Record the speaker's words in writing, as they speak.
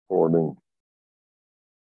Morning.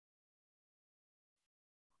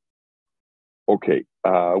 Okay,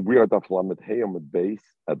 we are Daf Lamed Hey Amud Beis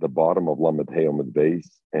at the bottom of Lamed Hey Amud Beis,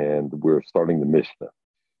 and we're starting the Mishnah.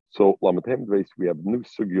 So Lamed Hey Amud Beis, we have the new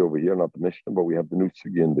sugi over here, not the Mishnah, but we have the new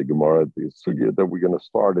sugi in the Gemara. The sugi that we're going to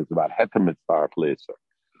start is about Heter Mitzvah Leser.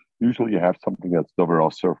 Usually, you have something that's Dover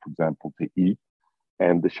Aser, for example, to eat,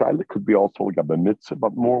 and the Shaila could be also like a mitzvah,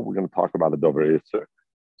 but more we're going to talk about the Dover Aser.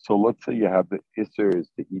 So let's say you have the Isser is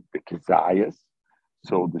to eat the Kizayas.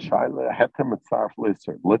 So the Shaila Heter Mitzvah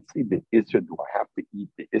Leser. Let's see the Isser. Do I have to eat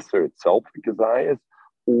the Isser itself, the Kizayas?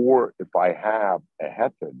 Or if I have a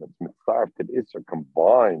Heter that's Mitzvah to the Isser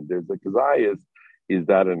combined, there's a Kizayas, is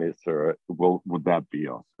that an Isser? Would that be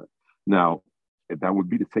Isser? Now, that would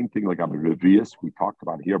be the same thing like a Revius we talked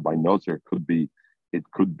about here by Nozer. It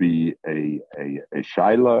could be a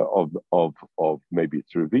Shaila of maybe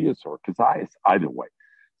it's Revius or Kizayas, either way.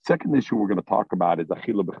 Second issue we're going to talk about is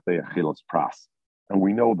Achila B'chtei Achilas Pras. And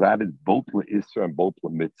we know that is both L'Isra and both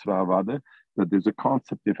L'Mitzvah, that there's a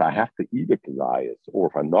concept if I have to eat a Kizayas or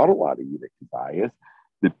if I'm not allowed to eat a Kizayas,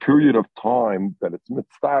 the period of time that it's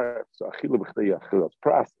Mitzvah, so Achila B'chtei Achilas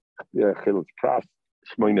Pras, Achilas Pras,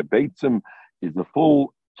 Shmoyne Beitzim is a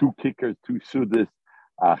full 2 kickers, 2 sudas.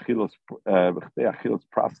 Achilas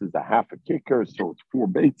Pras is a half a kicker, so it's 4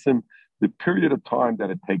 Beitzim. The period of time that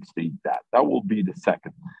it takes to eat that will be the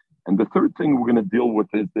second. And the third thing we're going to deal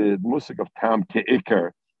with is the musik of tam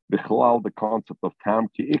ke'ikr, the concept of tam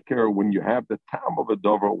ke'ikr. When you have the tam of a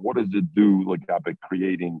dover, what does it do, like I've been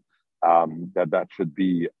creating, that should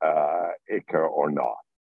be ikr or not?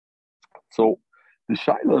 So the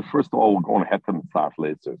shaila, first of all, we're going to heter mitzvah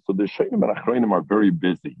later. So the shayim and achreinim are very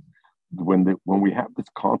busy. When we have this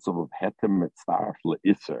concept of heter mitzvah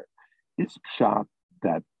le'isr, it's pshat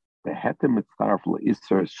that the heter mitzvah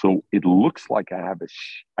isser, so it looks like I have a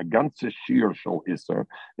ganze shir shel isser.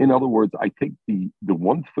 In other words, I take the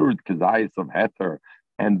 1/3 kazayas of heter,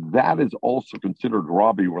 and that is also considered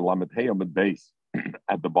Rabbi or Lamed Hey Amud Beis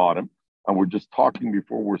at the bottom. And we're just talking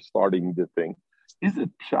before we're starting the thing. Is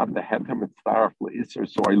it pshat the heter mitzvah isser?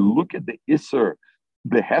 So I look at the isser,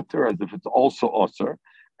 the heter, as if it's also usser,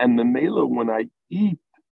 and the mela when I eat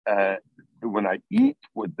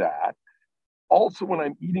with that. Also, when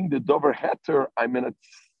I'm eating the dover heter, I'm in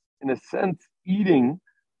a sense eating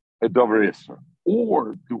a dover isser.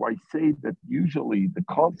 Or do I say that usually the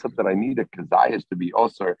concept that I need a kazayas to be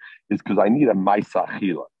osir is because I need a maisa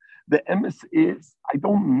achila? The emes is I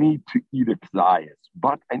don't need to eat a kazayas,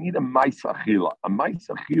 but I need a maisa achila. A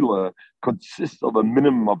maisa achila consists of a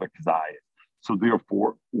minimum of a kazayas. So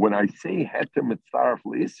therefore, when I say heter mitzaref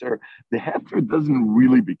leisser, the heter doesn't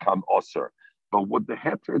really become osir. But what the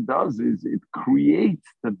heter does is it creates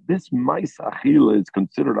that this maisa achila is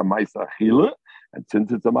considered a maisa achila, and since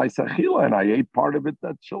it's a maisa achila, and I ate part of it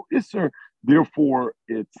that's shel isser, therefore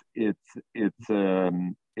I'm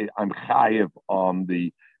chayev on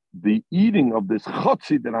the eating of this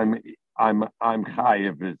chotzi that I'm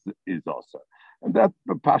chayev is also, and that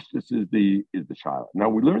pashtus is the shaila. Now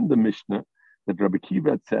we learned the Mishnah that Rabbi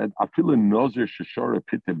Kiva had said, "Afilu nozer sheshara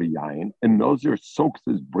pite v'yayin," and nozer soaks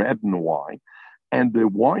his bread in wine. And the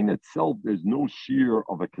wine itself, there's no shear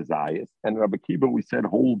of a kazayas. And Rabbi Kiva, we said,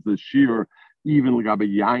 holds the shear even like Rabbi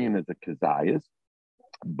Yayin as a kazayas.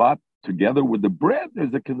 But together with the bread,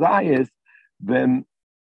 there's a kazayas, then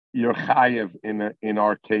you're chayev, in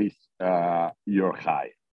our case, you're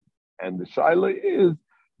chayev. And the shaila is,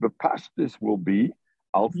 the pashtus will be,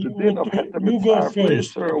 al sedin of heter mitzvah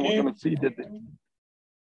leser. We're going to see that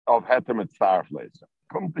of heter mitzvah leser.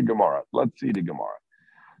 Come to Gemara. Let's see the Gemara.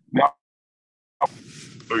 Now,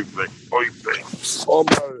 Listen,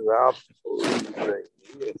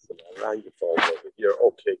 over here.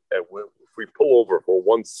 Okay, and if we pull over for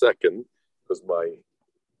 1 second, because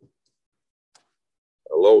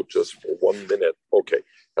hello, just for 1 minute. Okay,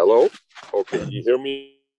 hello. Okay, you hear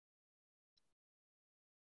me?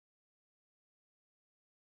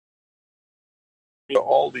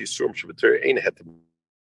 All these surim shabbatari ain't had to.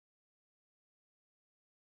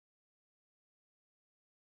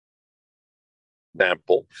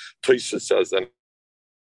 Example, Tosha says, and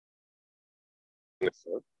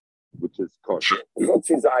which is kosher,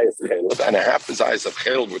 and a half his eyes of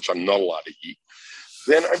chel, which I'm not allowed to eat,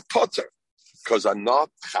 then I'm potter, because I'm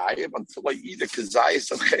not chayiv until I eat a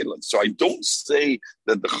kazayas of chel. So I don't say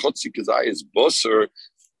that the chotzi kazayas busser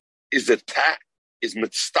is is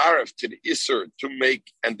mitzaref to the iser to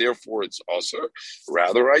make, and therefore it's usher.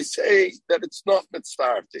 Rather, I say that it's not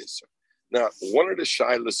mitzaref to iser. Now, one of the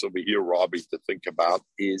shilas over here, Robbie, to think about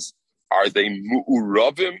is, are they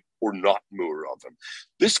mu'uravim or not mu'uravim.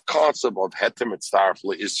 This concept of heter mitzaref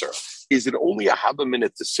le'isser, is it only a half a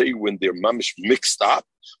minute to say when they're mamish mixed up,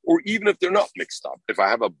 or even if they're not mixed up? If I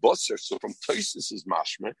have a busser, so from Tosis is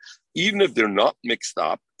mashma, even if they're not mixed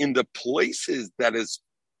up, in the places that is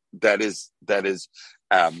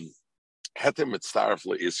heter mitzaref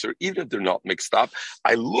le'isser, even if they're not mixed up,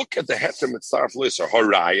 I look at the heter mitzaref le'isser,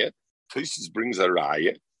 haraya. Tosis brings a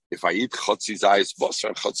raya. If I eat chotzi zayis basar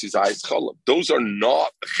and chotzi zayis chalab, those are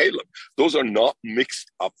not chalab. Those are not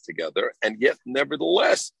mixed up together, and yet,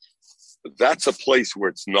 nevertheless, that's a place where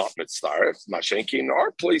it's not mitzaref. Mashenki, in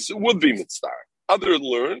our place, it would be mitzaref. Other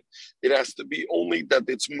learn, it has to be only that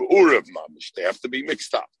it's mu'urav mamish. They have to be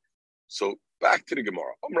mixed up. So back to the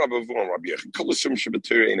Gemara. In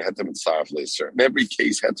every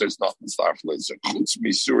case, heter is not mitzaref lezer. Chutz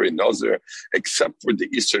misur nazir, except for the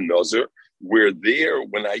iser nazir, where there,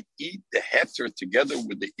 when I eat the heter together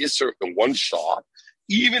with the iser in one shot,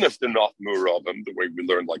 even if they're not mu'uravim, the way we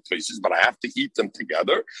learned like places, but I have to eat them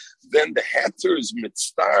together, then the heter is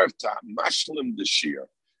mitzaref to mashlim the shir.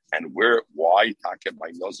 And why take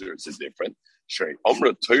by nazir is different? Shrei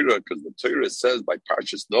Amra Torah, because the Torah says by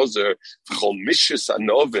Parshas Nazir, Chol Mishis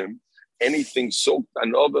Anovim, anything soaked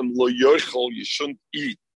Anovim lo yochol, you shouldn't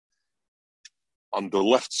eat. On the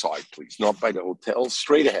left side, please, not by the hotel,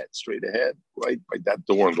 straight ahead, right by that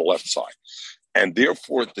door on the left side. And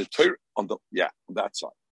therefore, the Torah on that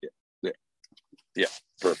side, yeah,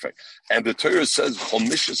 perfect. And the Torah says Chol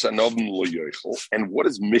Mishis Anovim lo yochol. And what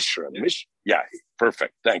is Mishra? Yeah,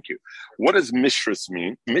 perfect. Thank you. What does mishras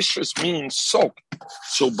mean? Mishras means soak.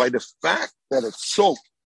 So by the fact that it's soaked,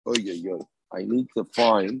 I need to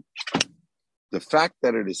find the fact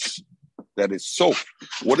that it's soaked.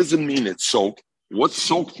 What does it mean it's soaked? What's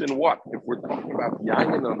soaked in what? If we're talking about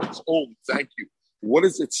yayin on its own, thank you. What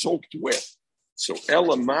is it soaked with? So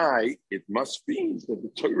elamai, it must be that the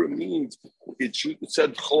Torah means it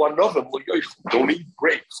said don't eat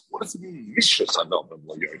grapes. What does it mean? Mishras anovim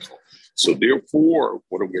lo yochol. So therefore,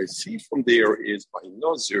 what do we see from there is by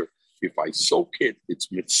nazir, if I soak it, it's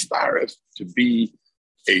mitzaref to be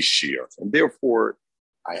a shear, and therefore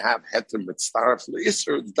I have heter mitzaref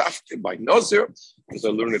le'isser dafke by nazir because I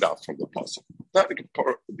learned it out from the pasuk. Now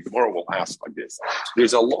the Gemara will ask like this: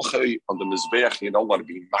 there's a locha on the mizbeach. You don't want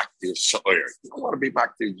to be maktir sa'ir. You don't want to be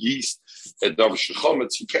maktir yeast at davar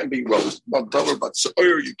shechometz. You can't be roast, not davar, but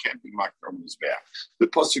sa'ir. You can't be maktir on mizbeach. The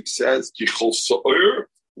pasuk says kichol sa'ir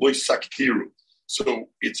loy saktiru. So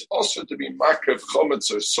it's also to be maktir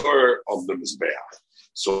chometz or sa'ir on the mizbeach.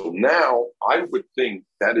 So now I would think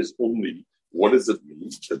that is only. What does it mean?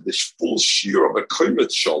 That this full shear of a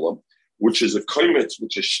kometz shalom, which is a kometz,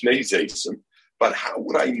 which is shnei zaysim, but how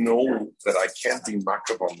would I know that I can't be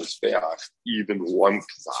makav on this beach even one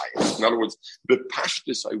kazayas? In other words, the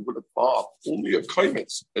pashtus I would have thought only a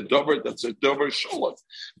kometz, a dover that's a dover shalom,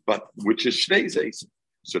 but which is shnei zaysim.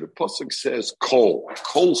 So the pasuk says kol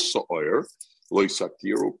sa'ir loy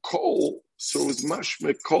saktiru kol. So is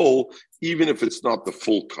mashme kol, even if it's not the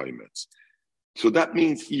full kometz. So that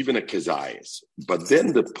means even a kezayis. But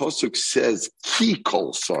then the pasuk says ki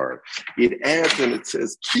kol sar. It adds and it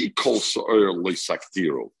says ki kol sar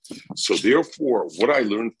le'saktiru. So therefore, what I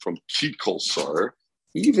learned from ki kol sar,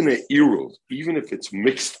 even a iruv, even if it's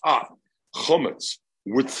mixed up, chometz,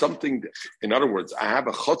 with something, in other words, I have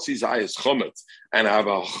a chotzi zayis chometz and I have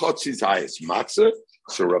a chotzi zayis matzah.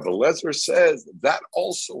 So Rabbi Lezer says that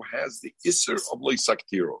also has the isser of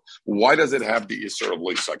leisaktiru. Why does it have the isser of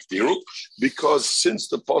leisaktiru? Because since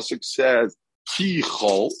the pasuk says ki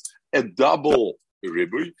chol, a double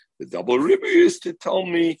ribuy, the double ribuy is to tell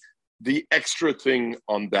me the extra thing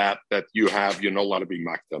on that you have, you're not allowed to be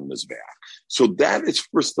makdam mizbeach. So that is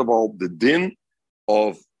first of all the din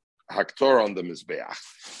of haktor on the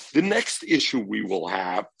mizbeach. The next issue we will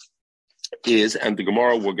have is, and the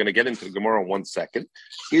Gemara, we're going to get into the Gemara in 1 second,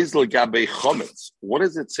 is legabe chometz. What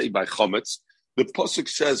does it say by chometz? The pasuk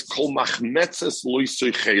says, kol machmetzes lo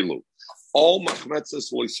yisochelu. All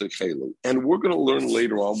machmetzes lo yisochelu. And we're going to learn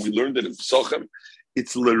later on, we learned it in Pesachim,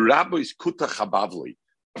 it's l'rabbeis kuta chabavli.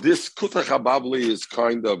 This kuta chabavli is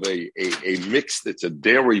kind of a mixed, it's a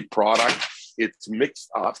dairy product. It's mixed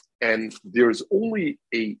up, and there's only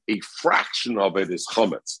a fraction of it is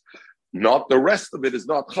chometz. Not the rest of it is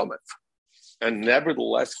not chometz. And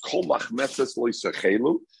nevertheless, kol machmetzes lo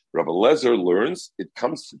yisochelu, Rabbi Lezer learns, it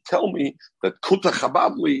comes to tell me that kuta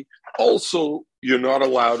chabavli also you're not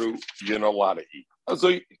allowed to eat. As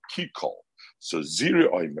a kikol. So Ziri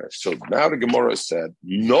Oimer. So now the Gemara said,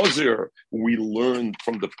 Nazir, we learned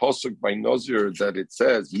from the Pasuk by Nazir that it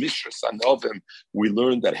says, Mishra Sanovim, we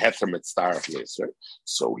learned that Heter Mitzaref Leser.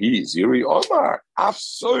 So he, Ziri Oimer, Af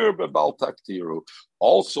Soyer Bebal Taktiru.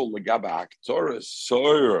 Also, Legaba Torah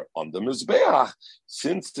Soyer on the Mizbeach,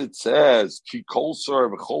 since it says, Ki Kol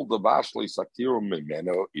Soyer V'chol Davashli Saktiru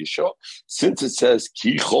Mimeno Isha, since it says,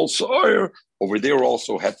 Ki Kol Soyer, over there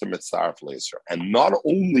also Heter Mitzaref Leser. And not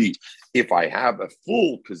only if I have a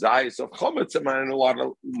full kazayas of chametz, am I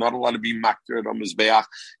not allowed to be makter on mizbeach,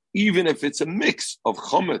 even if it's a mix of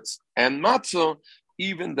chametz and matzah,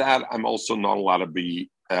 even that I'm also not allowed to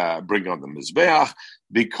be bring on the mizbeach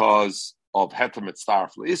because of heter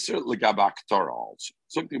mitzaref leiser legabak Torah also.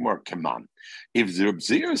 Something more kaman. If the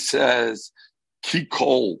Rebzir says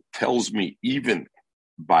Kikol tells me even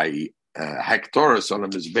by Hektoris on a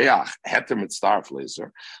Mizbeach, Heter Mitzaref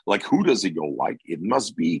Leser, like who does he go like? It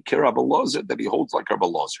must be Rabbi Elazar that he holds like Rabbi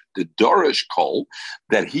Elazar. The Dorish Kol,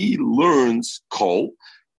 that he learns Kol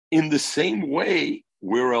in the same way.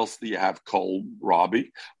 Where else do you have Kol, Rabbi?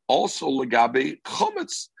 Also, Legabe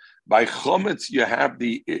Chometz. By Chometz, you have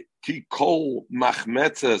the Kikol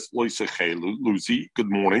Machmetzes Loisechelu. Lucy, good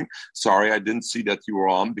morning. Sorry, I didn't see that you were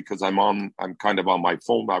on because I'm kind of on my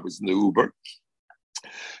phone. I was in the Uber.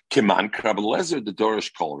 Kiman Rabbi Elazar the Dorish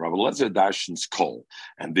Kol. Rabbi Elazar darshans Kol,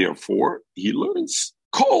 and therefore he learns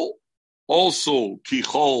Kol. Also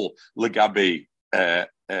Kichol legabe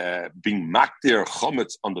being makdir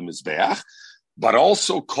chometz on the mizbeach, but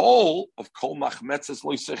also Kol of Kol machmetzes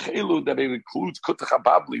loisechelu that it includes kutach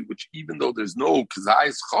hababli, which even though there's no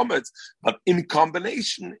kazayis chometz, but in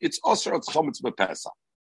combination it's also chometz bepesach.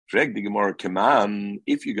 The Gemara Keman,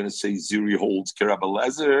 if you're going to say Ziri holds Rabbi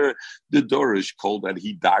Elazar, the Dorish Kol that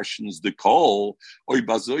he darshans the Kol, or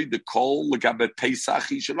Bazoi the Kol legabe Pesach,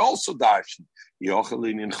 he should also darshan.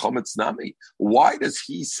 Yochalin in Chometz Nami. Why does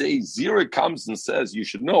he say Ziri comes and says you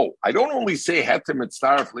should know? I don't only say Heter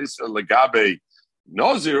Mitzaref Leser legabe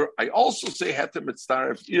Nazir, I also say Heter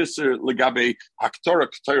Mitzaref Leser legabe Haktorah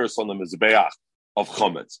K'toros on the Mizbeach of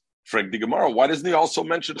Chometz. Frank the Gemara, why doesn't he also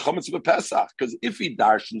mention Chometz b'Pesach? Because if he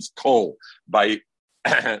darshans Kol by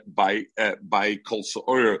Kol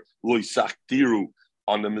So'or Loisach Tiru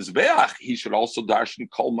on the Mizbeach, he should also darshan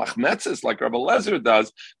Kol Machmetzes like Rabbi Elazar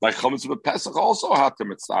does, like Chometz b'Pesach also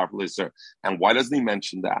Hatem Mitzaref Leser. And why doesn't he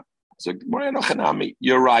mention that? So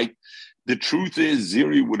you're right. The truth is,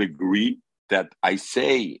 Ziri would agree that I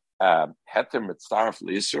say Heter Mitzaref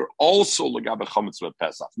Leser also legabe Chometz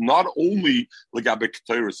b'Pesach. Not only legabe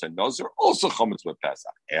K'toros and Nazir, also Chometz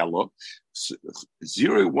b'Pesach. Elo,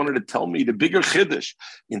 Ziri wanted to tell me the bigger chiddush.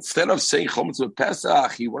 Instead of saying Chometz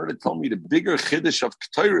b'Pesach, he wanted to tell me the bigger chiddush of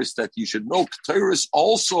K'toros that you should know K'toros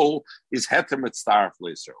also is Heter Mitzaref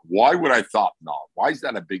Leser. Why would I thought no? Why is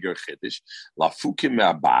that a bigger chiddush? Lafukim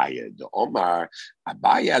Abaye, the Omar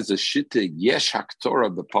Abaye has a shitta yesh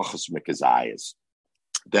haktorah b'pachos mekazayis.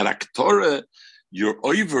 That Aktorah, you're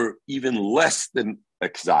over even less than a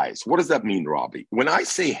Kzayis. What does that mean, Robbie? When I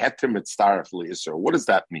say Heter Mitzaref Leser, what does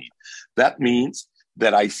that mean? That means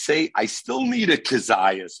that I say I still need a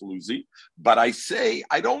Kzayis, Lucy, but I say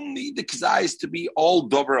I don't need the Kzayis to be all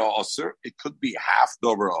Dover Aser. It could be half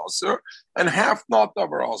Dover Aser and half not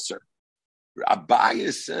Dover Aser.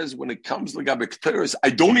 Abaye says when it comes to Gabe K'toros,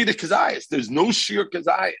 I don't need a Kzayis. There's no sheer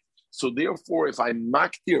Kzayis. So therefore, if I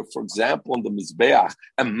maktir, for example, on the Mizbeach,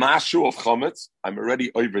 a mashu of Chometz, I'm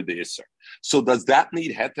already over the Isser. So does that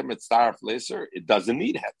need Heter Mitzaref Leser? It doesn't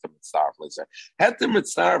need Heter Mitzaref Leser. Heter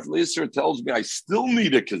Mitzaref Leser tells me I still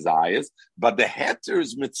need a Kazayas, but the Heter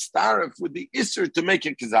is Mitzaref with the Isser to make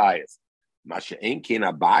a Kazayas. Masha Enkin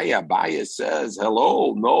Abaye says,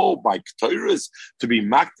 hello, no, by K'toros to be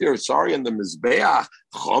maktir, on the Mizbeach,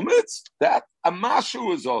 Chometz, that a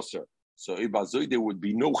mashu is also. So there would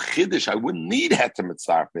be no chiddush. I wouldn't need Heter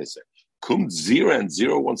Mitzaref Leser. Kum Zira, and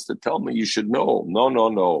Zira wants to tell me you should know.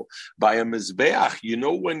 No. By a Mizbeach, you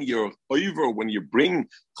know when you're over, when you bring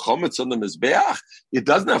Chometz on the Mizbeach, it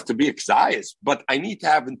doesn't have to be a Kzayis, but I need to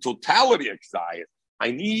have in totality a Kzayis.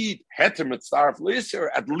 I need Heter Mitzaref Leser.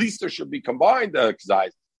 At least there should be combined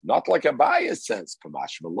Kzayis. Not like Abaye says,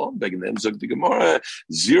 Kamash Malon, Begin Zog the Gemara.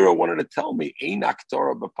 Zero wanted to tell me, Ein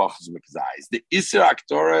Aktorah b'pachos mekzayis. The Isser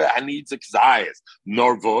Aktorah needs a Kzayis.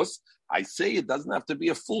 Norvos, I say it doesn't have to be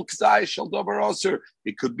a full Kzayis shel Dover Oser.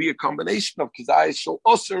 It could be a combination of Kzayis shel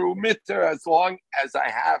Oser u'mitter as long as I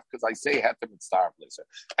have, because I say Heter Mitzaref Leser.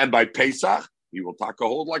 And by Pesach, we will talk a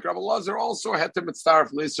hold like Rabbi Elazar, also Heter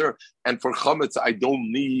Mitzaref Leser. And for Chometz, I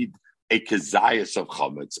don't need a Kazayas of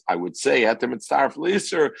Chometz. I would say Heter Mitzaref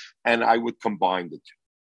Leser, and I would combine the two.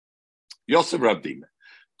 Yosef Rabdina.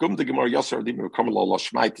 Gum the Gemara Yasser Abdima Kamallah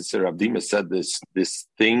Lashmait Sir Abdima said this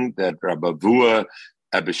thing that Rabbi Vua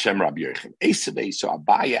B'Shem Rabbi Yochanan. Esavei, so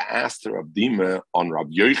Abaya asked Abdima on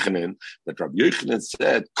Rabbi Yochanan that Rabbi Yochanan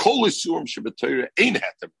said, Kol Isurim Shabbatorah ain't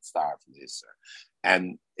heter mitzvah for this,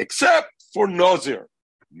 and except for Nazir,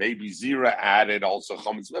 maybe Zira added also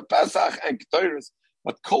Chametz Pesach and Ketores.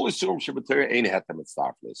 But Kol Isurim Shabbatorah ain't heter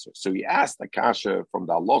mitzvah for this. So he asked Akasha from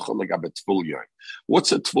the Halacha Legab Tvul Yom.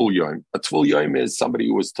 What's a Tvul Yom? A Tvul Yom is somebody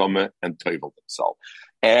who was Tomeh and toiveled himself.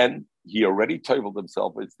 And he already toiveled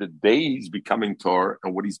himself. It's the day he's becoming Torah,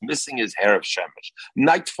 and what he's missing is hair of Shemesh.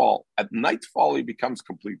 Nightfall. At nightfall, he becomes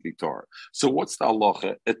completely Torah. So what's the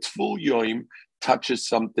halacha? A Tvul Yom touches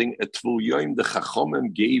something. A Tvul Yom, the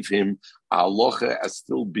Chachomim gave him a halacha as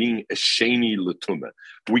still being a Sheni L'tumah.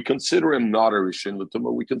 We consider him not a Rishon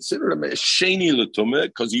L'tumah. We consider him a Sheni L'tumah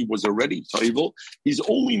because he was already toivel. He's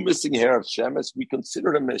only missing hair of Shemesh. We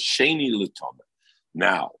consider him a Sheni L'tumah.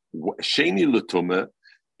 Now, Sheni L'tumah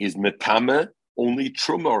is metame only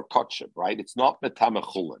truma or kotchev, right? It's not metame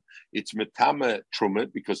chulin. It's metame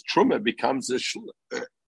truma because truma becomes a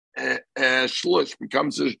shlush,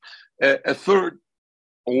 becomes a third,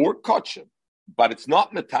 or kotchev, but it's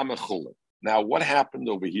not metame chulin. Now, what happened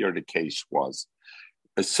over here? The case was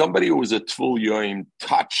somebody who was a tvul yoim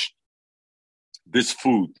touched this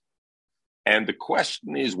food. And the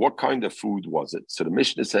question is, what kind of food was it? So the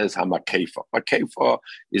Mishnah says, hamakefa. Makefa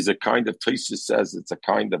is a kind of, Tosfos says it's a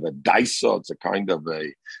kind of a daisa, it's a kind of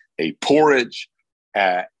a porridge,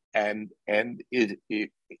 and it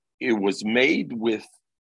was made with,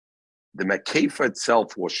 the makefa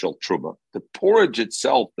itself was shel truma. The porridge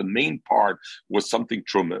itself, the main part, was something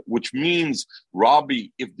truma, which means, Rabbi,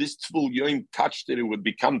 if this tvul yoim touched it, it would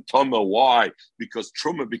become tama. Why? Because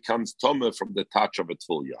truma becomes tama from the touch of a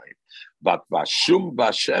tvul yoim. But vashum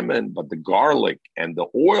vashemen, but the garlic and the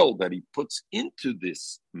oil that he puts into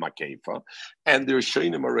this makefa, and the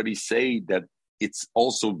Rishonim already say that it's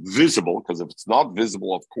also visible, because if it's not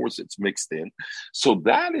visible, of course it's mixed in. So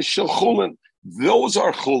that is shel chulin. Those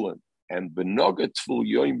are chulin. And benoga tvul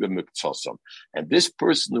yoim b'miktsosam. And this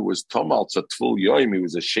person who was tomal to tvul yoim, he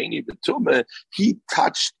was a sheni b'tumah, he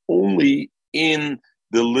touched only in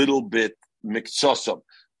the little bit miktsosam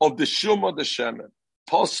of the shuma the shemen.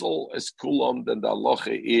 Posel as kulam, then the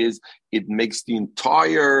halacha is it makes the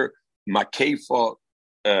entire makefa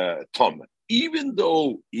tomah, even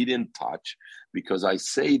though he didn't touch, because I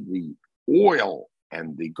say the oil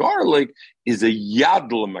and the garlic is a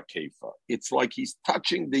yadl makefa. It's like he's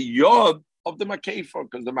touching the yod of the makefa,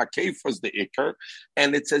 because the makefa is the ikar,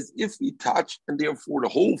 and it's as if he touched, and therefore the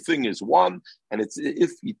whole thing is one, and it's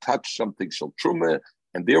if he touched something shel truma,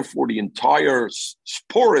 and therefore the entire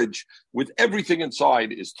porridge with everything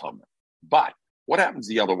inside is tameh. But what happens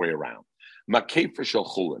the other way around? Makefa shel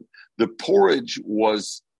chulin. The porridge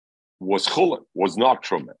was chulin, was not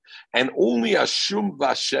truma, and only ashum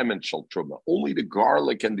vashemen shel truma. Only the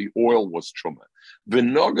garlic and the oil was truma.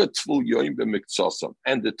 V'noga tvul yoim b'miktsosam,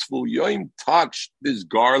 and the tvul yoim touched this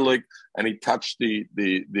garlic, and he touched the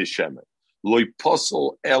shemen. Loi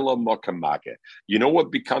posel ela mokamake. You know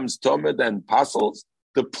what becomes tumah then pasels?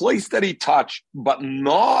 The place that he touched, but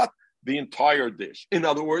not the entire dish. In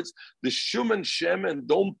other words, the shum and shemen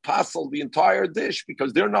don't pasel the entire dish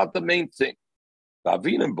because they're not the main thing.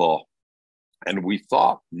 And we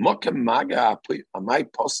thought,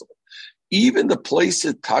 even the place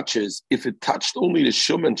it touches, if it touched only the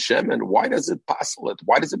shum and shemen, why does it pasel it?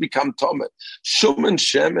 Why does it become tomeh? Shum and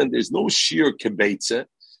shemen, there's no sheer kibetze.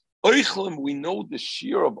 Oichlim, we know the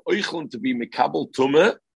sheer of oichlim to be mikabel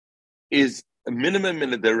tomeh is a minimum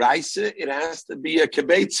in the deraisa. It has to be a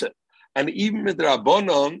kibetze. And even with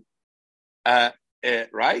Rabbanon,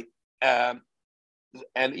 right? And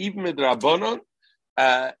even with Rabbanon,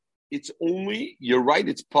 it's only, you're right,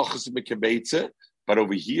 it's pachas mekabetze, but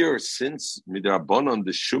over here, since midrabanon,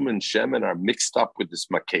 the shum and shemen are mixed up with this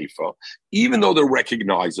makefa, even though they're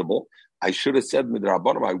recognizable, I should have said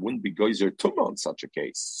midrabanon, I wouldn't be goizer tumah on such a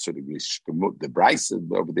case. So the Bryce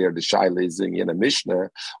over there, the shaila is in a Mishnah.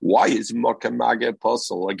 Why is makamage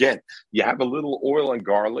apostle? Again, you have a little oil and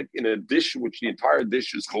garlic in a dish, which the entire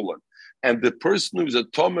dish is chulin, and the person who's a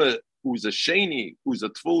tumah, who's a sheni, who's a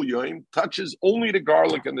tvul yoim, touches only the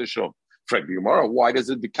garlic and the shum. Frankly, Gemara, why does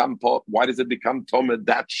it become tomah,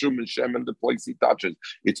 that shum and shem in the place he touches?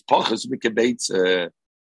 It's pachas mikabetz.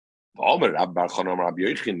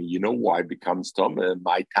 You know why it becomes tomah?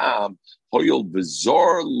 My tam hoyel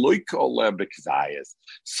v'zor loikol bekzayas.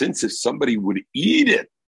 Since if somebody would eat it,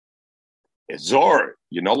 zor,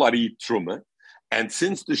 you're not allowed to eat truma, and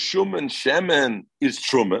since the shum and shemen is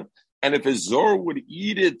truma, and if a zor would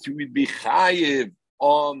eat it, he would be chayiv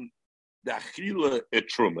on the achila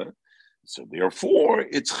truma. So therefore,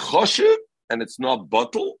 it's choshev and it's not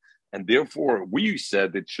bottle. And therefore, we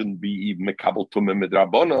said it shouldn't be even mekabel tumah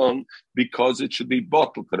midrabanon because it should be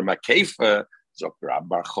bottled. But a makefa,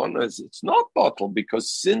 it's not bottled because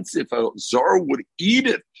since if a zor would eat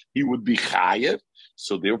it, he would be chayev.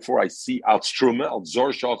 So therefore, I see al truma, al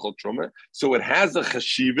zor shachal truma. So it has a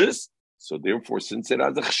chashivas. So therefore, since it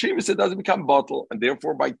has a chashivas, it doesn't become bottled. And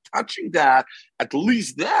therefore, by touching that, at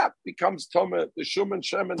least that becomes tumah. The shuman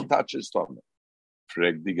shemen touches tumah.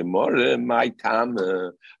 My time.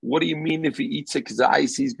 What do you mean if he eats a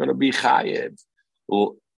kzayis, he's going to be chayev?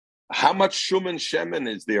 Well, how much shuman shemen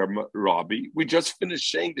is there, Rabbi? We just finished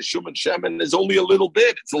saying the shuman shemen is only a little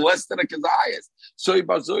bit. It's less than a kzayis. So,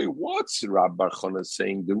 what's Rabbi Bar Chana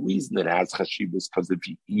saying? The reason it has chashiv is because if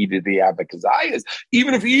he eat it, he have a kzayis.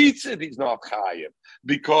 Even if he eats it, he's not chayev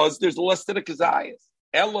because there's less than a kzayis.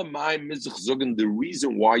 Elamai mizach zogen. The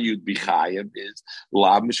reason why you'd be chayev is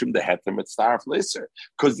lav mishum the heter mitzaref liser.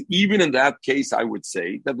 Because even in that case, I would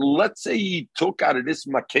say that let's say he took out of this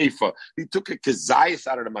makefa, he took a kazayas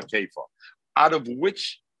out of the makefa, out of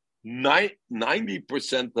which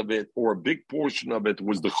 90% of it or a big portion of it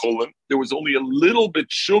was the chulin. There was only a little bit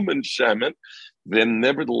shuman shemen. Then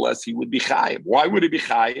nevertheless he would be chayev. Why would he be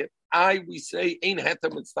chayev? We say ein heter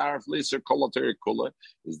mitzaref liser kolater kula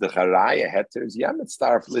is the charaya heter is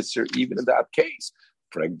mitzaref liser even in that case.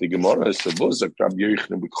 Frag the Gemara so buzak Rabbi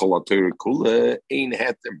Yochanan b'kolater kula ein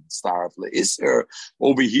heter mitzaref liser.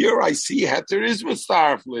 Over here I see heter is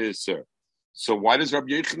mitzaref liser. So why does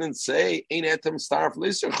Rabbi Yochanan say ein heter mitzaref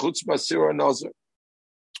liser chutz basir nazar?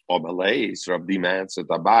 Omalei Rabbi answered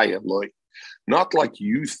Abaya loy. Not like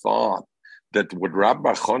you thought that what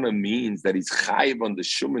Rabbi Chana means that he's chayiv on the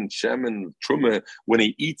shuman shemen truma when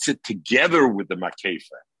he eats it together with the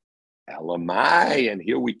makefa. Elamai, and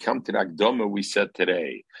here we come to the Akdama we said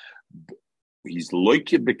today. He's loike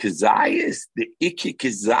bekazayis, the ikke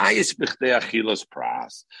kazayis b'chtei achilas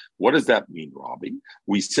pras. What does that mean, Rabbi?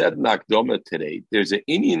 We said in Akdama today, there's an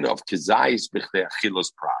Indian of kazayis b'chtei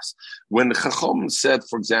achilas pras. When Chacham said,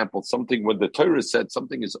 for example, something, when the Torah said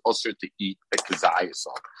something is usher to eat a kazayis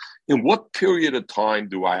on, in what period of time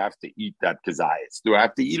do I have to eat that kazayis? Do I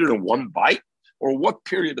have to eat it in one bite? Or what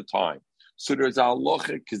period of time? So there's a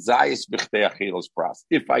halacha kazayis b'chtei achilas pras.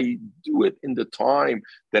 If I do it in the time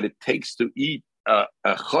that it takes to eat a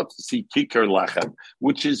chotzi kikar lechem,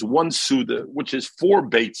 which is one suda, which is 4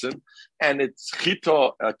 beitzim, and it's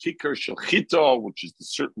chita, kikar shel chita, which is a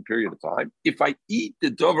certain period of time. If I eat the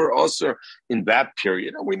dover aser in that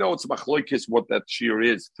period, and we know it's machloikis what that shear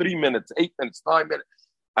is, 3 minutes, 8 minutes, 9 minutes.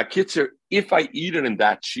 A kitzer, if I eat it in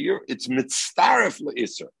that shear, it's mitzaref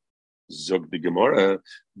le'iser. Zog the Gemara.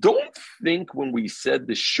 Don't think when we said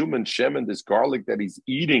the shuman shemen, this garlic that he's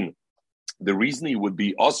eating, the reason he would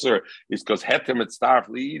be usher is because heter mitzaref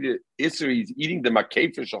le'iser, he's eating the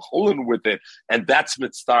makefish holin with it, and that's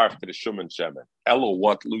mitzaref to the shuman shemen. Elo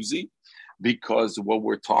what, Lucy? Because what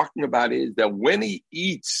we're talking about is that when he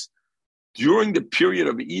eats during the period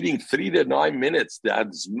of eating 3 to 9 minutes, the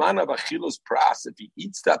zman of achilas pras, if he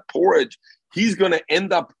eats that porridge, he's going to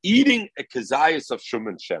end up eating a kazayas of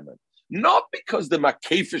shuman shemen. Not because the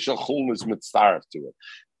makefish achuln is mitzaref to it.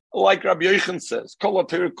 Like Rabbi Yochanan says, kol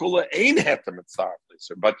atayr kula ein heter mitzaref.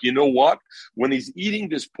 But you know what? When he's eating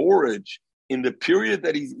this porridge, in the period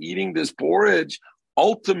that he's eating this porridge,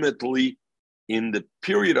 ultimately, in the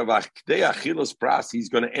period of akdei achilas pras, he's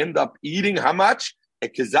going to end up eating how much? A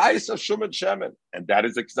kazayis of shuman shemen, and that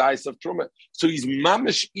is a kazayis of truma. So he's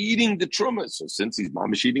mamish eating the truma. So since he's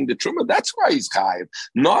mamish eating the truma, that's why he's chayiv.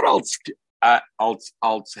 Not als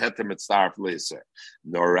heter mitzaref le'iser,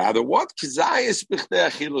 nor rather what kazayis b'chtei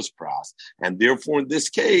achilas pras, and therefore in this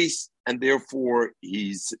case, and therefore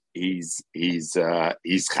he's chayiv,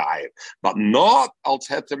 but not als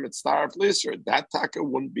heter mitzaref le'iser. That taka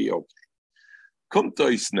wouldn't be okay. Come to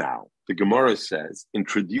us now. The Gemara says,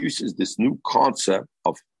 introduces this new concept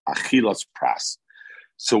of achilas pras.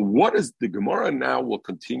 So what is the Gemara now will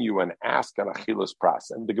continue and ask on achilas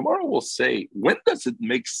pras. And the Gemara will say, when does it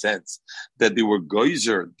make sense that there were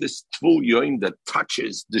geyser, this tvul yoin that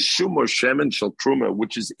touches the shumar shemen shel truma,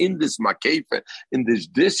 which is in this makefa, in this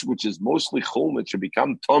dish, which is mostly chulm, it should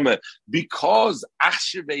become tomeh, because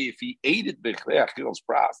achshevei, if he ate it b'chlei achilas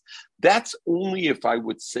pras, That's only if I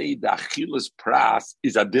would say the achilas pras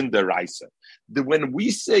is adin deraisa. When we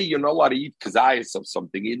say you're not allowed to eat kazayas of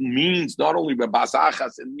something, it means not only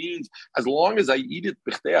bebasachas, it means as long as I eat it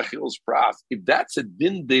b'chtei achilas pras. If that's a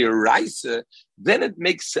din deraisa, then it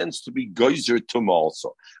makes sense to be geyser tum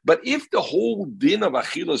also. But if the whole din of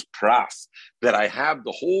achilas pras, that I have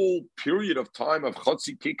the whole period of time of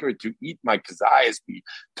chotzi kicker to eat my kazayas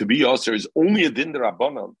to be usher is only a din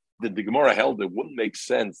derabanan, that the Gemara held it wouldn't make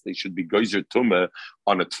sense. They should be geyser tumah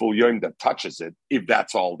on a tful yom that touches it, if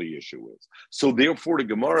that's all the issue is. So therefore, the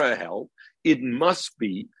Gemara held it must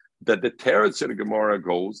be that the teretz of the Gemara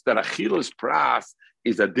goes that achilas pras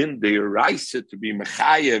is a din deiraisa to be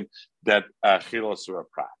mechayev that achilas or a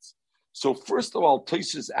pras. So first of all,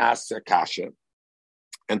 Tosfos asks a kasha.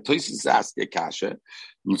 And Tosfos asked the kasha,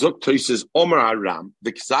 Zok Tosfos Omar Aram,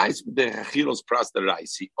 the kazayis the achilos pras the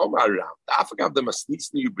raisi. Omar Aram, the afagav the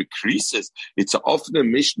masnisni you decreases. It's often a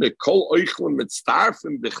mishnah kol oichlem mit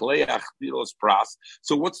starfim bechlei achilos pras.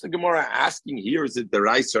 So what's the Gemara asking here? Is it the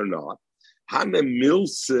rice or not? Hana mila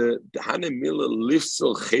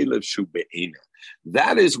lifsel chelev shu be'ena.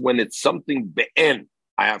 That is when it's something be'en.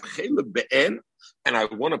 I have chelev be'en, and I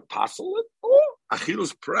want to passel it. Oh,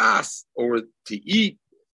 achilos pras, or to eat.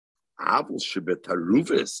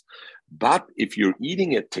 But if you're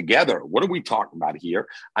eating it together, what are we talking about here?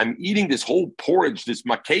 I'm eating this whole porridge, this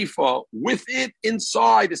makefa, with it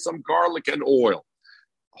inside is some garlic and oil.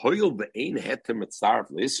 Since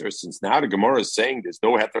now the Gemara is saying there's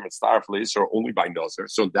no heter mitzaref leiser, only by nozer,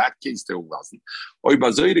 so in that case there wasn't.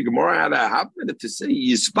 The Gemara had a habit to say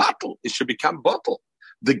yisbatel, it should become bottle.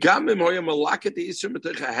 The gamim hoya malaket iser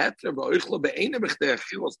metoch heter va'oichle be'ena b'chtei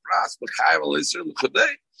achilos pras b'chayav leiser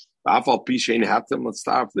l'chodei. Therefore,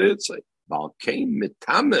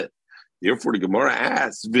 the Gemara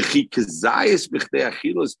asks,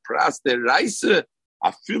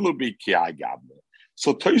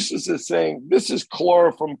 so Tosfos is saying this is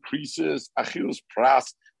chloroform creases, achilas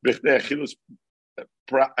pras, achila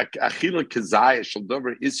kazaya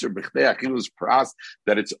shaldover iser b'chtei achilas pras,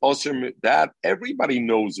 that it's also that everybody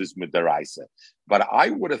knows is midaraisa. But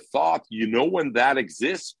I would have thought, when that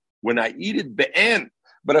exists, when I eat it be'en.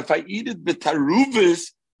 But if I eat it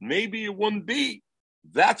b'taruvis, maybe it wouldn't be.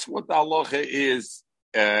 That's what the halacha is,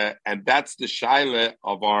 and that's the shaila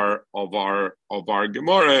of our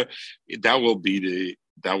Gemara. That will be the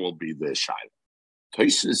shaila.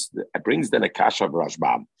 Tosfos brings then a kasha of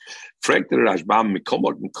Rashbam. Fragt the Rashbam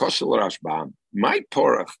mikomot mikoshel Rashbam. My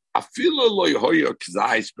porach afilo loy hoyo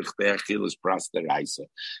kzayis b'chtei achilas pras deraisa.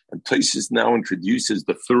 And Tosfos now introduces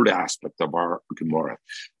the third aspect of our Gemara.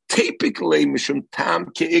 Typically, mishum tam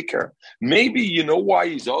keikar. Maybe you know why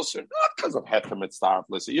he's also not because of heter mitzaref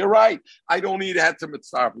lisa. You're right. I don't need heter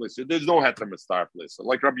mitzaref lisa. There's no heter mitzaref lisa,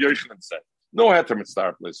 like Rabbi Yochanan said. No heter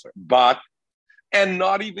mitzaref lisa. And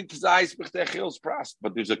not even kazayis b'chtei achilas pras.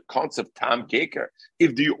 But there's a concept tam keikar.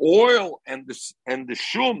 If the oil and the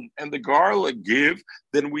shum and the garlic give,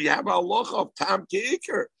 then we have a halacha of tam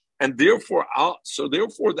keikar. And therefore,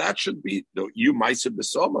 that should be you ma'aser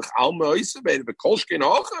b'somach al ma'aser b'kolshkin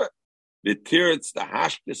hocha the tiritz the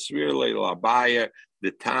hashka svir le'labaya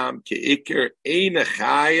the tam keikar ein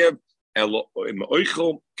chayev elo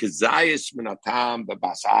oichel kazayis minatam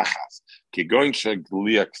b'basachas kigoin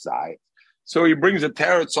shaglia kazayis. So he brings a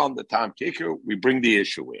teretz on the tam keikar. We bring the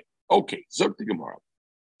issue in. Okay, zok the Gemara.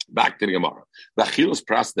 Back to the Gemara. The achilas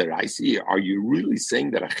pras deraisi. Are you really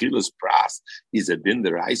saying that achilas pras is a din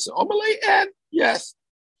deraisa? Omalei and yes.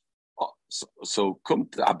 So come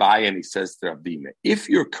to Abai and he says to Rabdina, if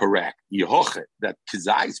you're correct, Yehoche, that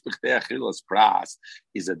kizayis b'chtei achilas pras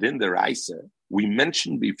is a din deraisa. We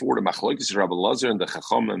mentioned before the machlokes Rabbi Lazar and the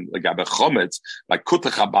Chacham the Gabe Chometz like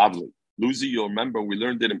kutach habavli. Lucy, you'll remember we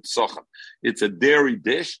learned it in Pesachim. It's a dairy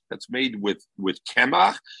dish that's made with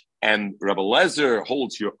kemach. And Rabbi Lezer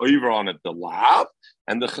holds you're over on it the lab,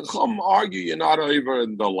 and the Chacham argue you're not over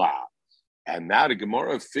in the lab. And now the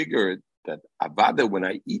Gemara figured that avada, when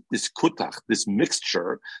I eat this kutach, this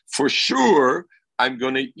mixture, for sure I'm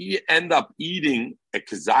going to end up eating a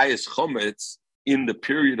kazayas chometz in the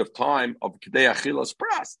period of time of Kedei Achilas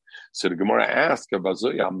Pras. So the Gemara asks,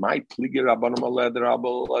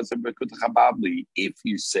 if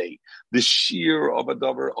you say the shear of a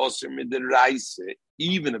davar osir midiraisa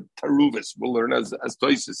even if Taruvis, we'll learn as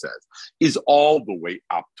Toysa says, is all the way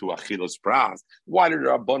up to Achilas Pras. Why did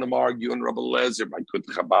Rabbanim argue and Rabbi Lezer by Kut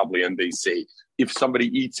Chababli, and they say, if somebody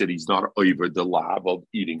eats it, he's not over the lab of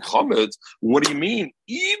eating chametz. What do you mean?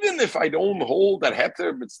 Even if I don't hold that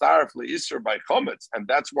heter mitzdaref leisser by chametz, and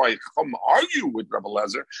that's why Chum argue with Rabbi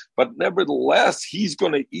Lezer, but nevertheless, he's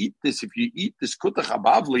going to eat this. If you eat this kutach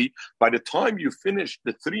habavli, by the time you finish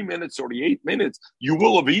the 3 minutes or the 8 minutes, you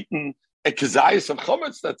will have eaten a kazayas of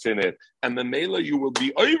chametz that's in it, and the mela you will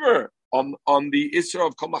be over on the isser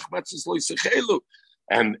of kol machmetzes lo yisechelu.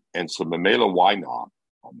 And so the mela, why not?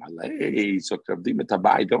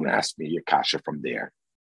 Don't ask me your kasha from there.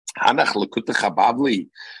 Hanach lekutach habavli,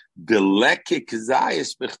 the lekik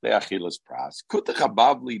zayis b'chtei achilas pras. Kutach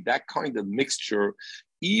habavli, that kind of mixture.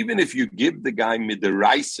 Even if you give the guy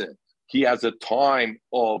midiraisa, he has a time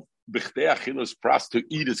of b'chtei achilas pras to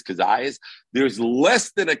eat his kazayis. There's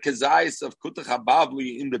less than a kazayis of kutach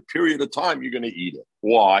habavli in the period of time you're going to eat it.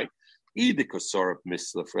 Why? If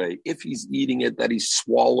he's eating it, that he's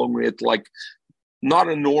swallowing it like not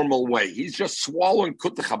a normal way. He's just swallowing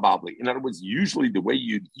kutach habavli. In other words, usually the way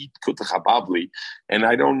you'd eat kutach habavli, and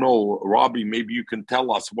I don't know, Robbie, maybe you can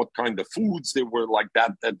tell us what kind of foods they were like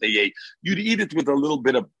that they ate. You'd eat it with a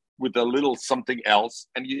little something else,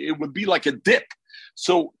 and it would be like a dip.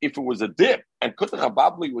 So if it was a dip, and kutach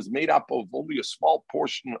habavli was made up of only a small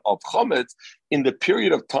portion of chametz, in the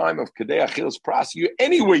period of time of kedei achilas pras, you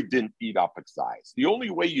anyway didn't eat up exais. The only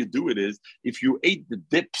way you do it is if you ate the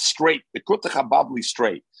dip straight, the kutach habavli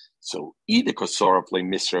straight. So eat a kosora play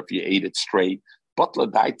misra if you ate it straight. That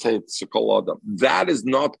is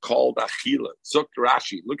not called achila. Zok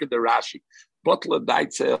Rashi. Look at the Rashi. Butler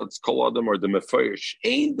daitze it's called Adam or the mefurish.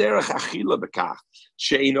 Ain't there achila bekach?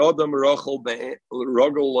 Shein Adam rochel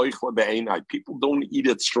rogel loichle be'enai. People don't eat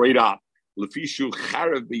it straight up. Lefishu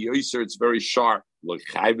charev beyoser. It's very sharp. So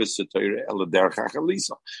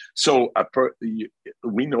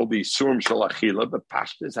we know the surim shel achila, but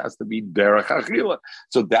pashtus has to be derech achila.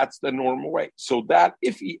 So that's the normal way. So that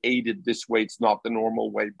if he ate it this way, it's not the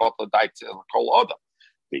normal way. Butler daitze kol Adam.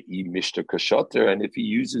 The mishter kashoter, and if he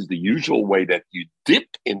uses the usual way that you dip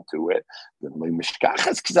into it, then the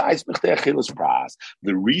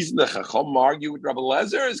reason the Chacham argue with Rabbi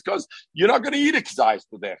Lezer is because you're not going to eat a k'zayis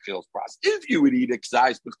b'chtei achilas pras. If you would eat a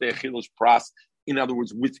k'zayis b'chtei achilas pras, in other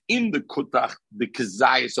words, within the kutach, the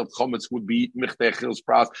kazayas of chametz would be b'chtei achilas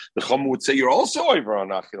pras. The Chacham would say you're also over on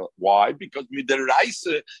achil. Why? Because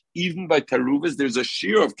midaraisa, even by taruvas, there's a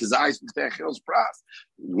shear of kazayas b'chtei achilas pras.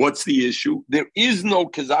 What's the issue? There is no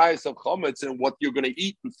kazayas of chametz in what you're going to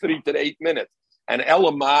eat in 3 to 8 minutes. And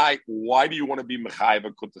elamai, why do you want to be mechayiv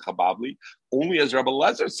kutach habavli? Only as Rabbi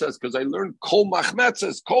Lezer says, because I learned kol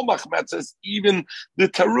machmetzes, even the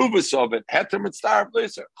taruvas of it. Heter mitzdaref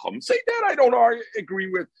leser. Chum say that I don't agree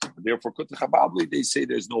with. Therefore, kutach habavli, they say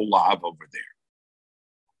there's no lav over there.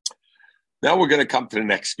 Now we're going to come to the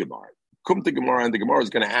next Gemara. Come to Gemara, and the Gemara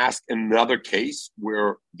is going to ask another case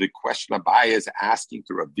where the question Abaye is asking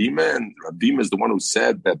to Ravima, and Ravima is the one who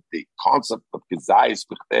said that the concept of Gezayis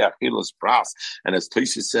B'chtei Achilas Pras, and as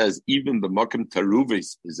Tosha says, even the Makom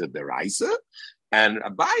Taruvis is a deraisa, and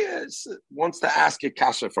Abaye wants to ask a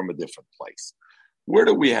kasha from a different place. Where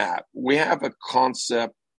do we have? We have a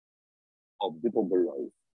concept of Dibble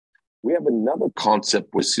Baroy. We have another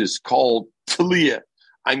concept which is called Talia.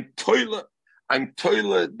 I'm toilet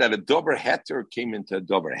that a dover heter came into a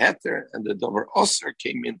dover heter and the dover osser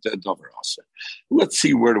came into a dover osser. Let's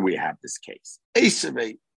see, where do we have this case? So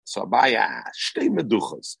Abaya, shtei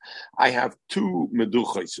meduchos. I have 2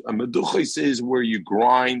 meduchos. A meduchos is where you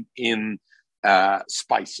grind in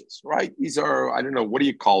spices, right? These are, I don't know, what do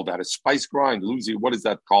you call that? A spice grind? Lucy, what is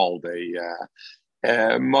that called? A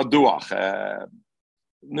maduach.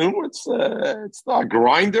 No, it's not a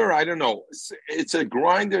grinder. I don't know. It's a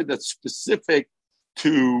grinder that's specific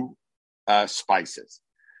to spices.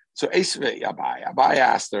 So Abai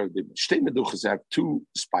asked her, the Shtei Meduchas have 2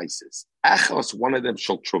 spices. Achas, one of them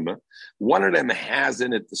shel truma. One of them has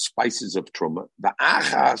in it the spices of truma. The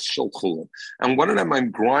achas shel chulim. And one of them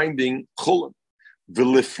I'm grinding chulim.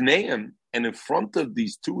 V'lifneim, and in front of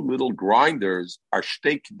these 2 little grinders are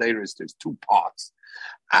shtei kederis. There's 2 pots.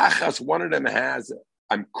 Achas, one of them has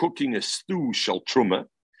I'm cooking a stew shel truma.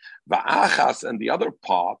 Va'achas, and the other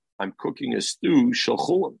pot, I'm cooking a stew shel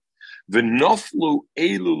chulim. V'noflu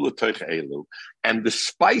elu l'toich elu, and the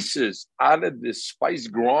spices out of this spice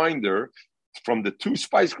grinder, from the 2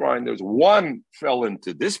 spice grinders, one fell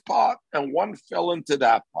into this pot and one fell into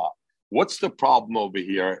that pot. What's the problem over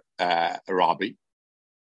here, Robbie?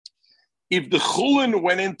 If the chulin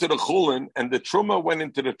went into the chulin and the truma went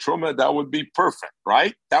into the truma, that would be perfect,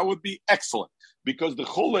 right? That would be excellent. Because the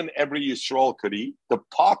chulin every Yisrael could eat. The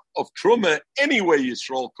pot of truma anyway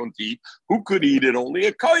Yisrael couldn't eat. Who could eat it? Only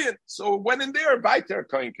a kohen. So it went in there. Weiter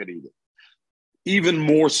kohen could eat it. Even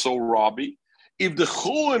more so, Robbie, if the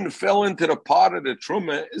chulin fell into the pot of the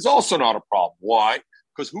truma, is also not a problem. Why?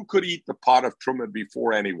 Because who could eat the pot of truma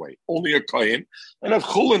before anyway? Only a kohen. And if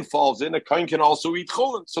chulin falls in, a kohen can also eat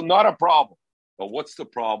chulin. So not a problem. But what's the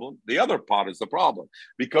problem? The other pot is the problem.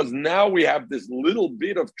 Because now we have this little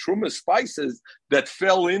bit of truma spices that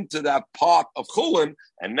fell into that pot of chulin,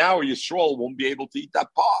 and now Yisrael won't be able to eat that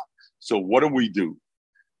pot. So what do?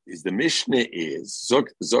 Is the Mishnah is zok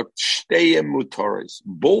shteyem mutaris.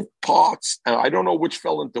 Both pots, and I don't know which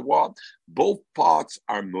fell into what, both pots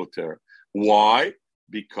are mutar. Why?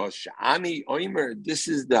 Because Shani Oimer, this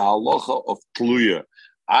is the halacha of Tluya.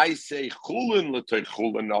 I say chulin l'toich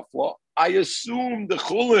chulin nafla. I assume the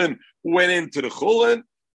chulin went into the chulin,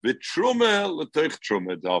 the truma l'toich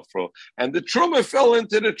truma dafra, and the truma fell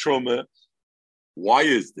into the truma. Why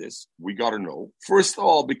is this? We got to know. First of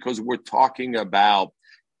all, because we're talking about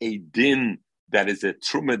a din that is a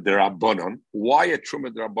truma derabanan. Why a truma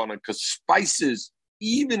derabanan? Because spices,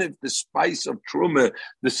 even if the spice of truma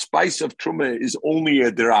is only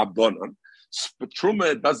a derabanan,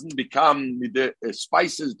 truma doesn't become,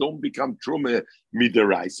 spices don't become truma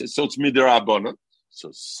midaraisa, so it's midarabanan. So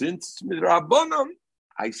since it's midarabanan,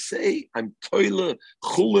 I say I'm toile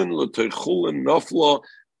chulin l'toich chulin nafla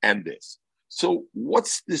and this. So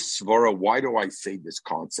what's this svara? Why do I say this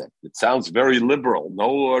concept? It sounds very liberal.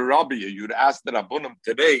 No, Rabbi, you'd ask the Rabbanim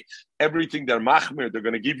today, everything they're machmir, they're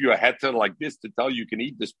going to give you a heter like this to tell you can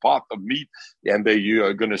eat this pot of meat, and you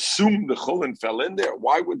are going to assume the chulin fell in there.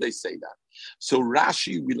 Why would they say that? So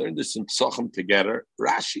Rashi, we learned this in Psachim together.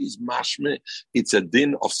 Rashi's mashmir, it's a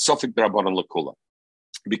din of Sofik D'Rabbanan L'Kula.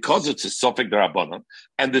 Because it's a Sofik D'Rabbanan,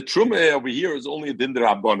 and the Truma over here is only a din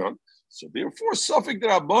D'Rabbanan, so therefore Sofik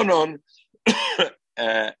D'Rabbanan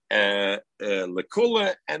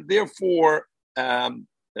lekula, and therefore a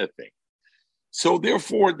thing. So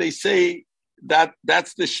therefore they say that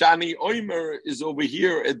that's the shani oimer is over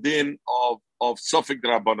here a din of sofik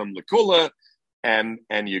drabanan lekula, and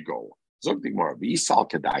you go. Zog the Gemara v'isal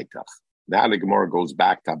kedaitach. Now the Gemara goes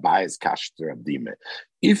back to Abayis Kashter Abdime.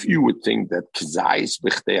 If you would think that kazayis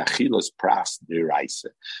b'chtei achilas pras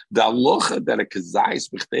deraisa, the halacha that a kazayis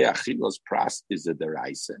b'chtei achilas pras is a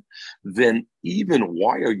deraisa, then even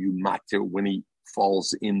why are you matir when he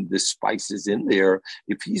falls in the spices in there?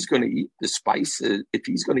 If he's going to eat the spices, if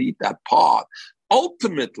he's going to eat that pot,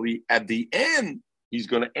 ultimately at the end, he's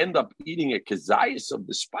going to end up eating a kazayis of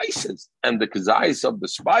the spices, and the kazayis of the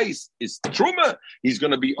spice is truma. He's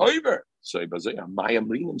going to be over. So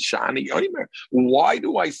Shani Omer. Why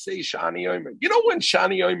do I say Shani Omer? You know when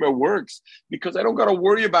Shani Omer works? Because I don't got to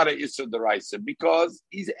worry about it, Issa Deraisa, because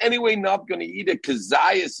he's anyway not going to eat a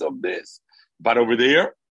kazayis of this. But over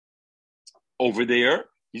there,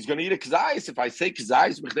 he's going to eat a kazayis. If I say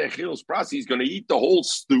kazayis, he's going to eat the whole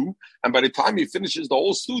stew. And by the time he finishes the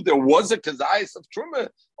whole stew, there was a kazayis of truma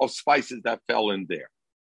of spices that fell in there.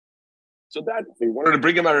 So that if they wanted to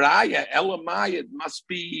bring him a raya, elamai, it must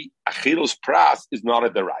be achilos pras is not a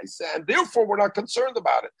deraisa, and therefore we're not concerned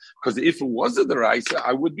about it. Because if it was a deraisa,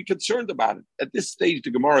 I would be concerned about it. At this stage,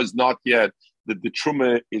 the Gemara is not yet that the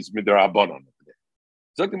truma is midarabanan.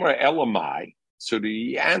 So the Gemara elamai. So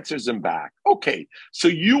he answers him back. Okay, so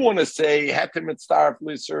you want to say heter mitzaref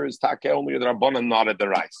liser is take only a derabanan, not a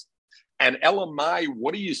deraisa. And Elamai,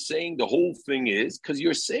 what are you saying? The whole thing is because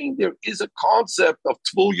you're saying there is a concept of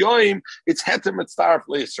Tvul Yoim. It's Heter Mitzaref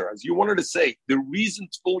Leser. As you wanted to say, the reason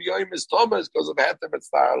Tvul Yoim is Thomas is because of Heter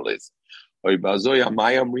Mitzaref Leser.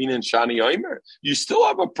 You still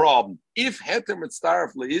have a problem. If Heter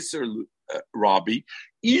Mitzaref Leser, Robbie,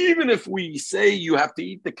 even if we say you have to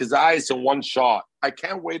eat the kazayas in one shot, I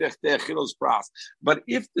can't wait after chilos pras. But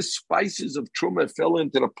if the spices of truma fell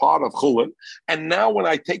into the pot of chulin, and now when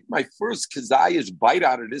I take my first kazayas bite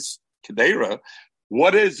out of this kedera,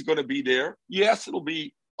 what is going to be there? Yes, it'll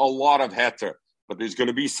be a lot of heter, but there's going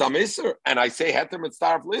to be some iser, and I say heter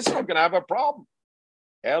mitzaref liser, I'm going to have a problem.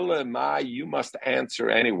 Elamai, you must answer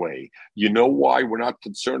anyway. You know why we're not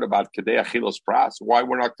concerned about Kedei Achilos Pras? Why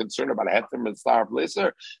we're not concerned about Heter Mitzaref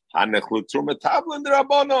Liser?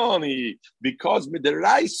 Because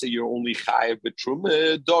midiraisa you're only chayav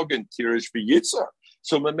b'truma dog and tirish v'yitzar.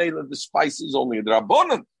 So Mamela the spice is only a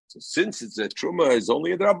drabanan. So since it's a truma is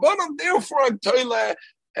only a drabanan, therefore I'm toile.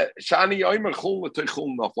 Shani Omer Chul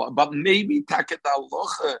L'Teichul Nafla, but maybe Taket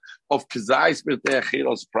Alocha of Kazais B'Tei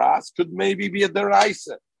Achilos Pras could maybe be a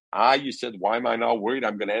deraisa. You said, why am I not worried?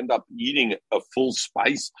 I'm going to end up eating a full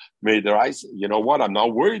spice made rice. You know what? I'm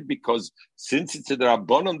not worried because since it's a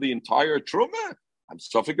Rabbanon, the entire Truma, I'm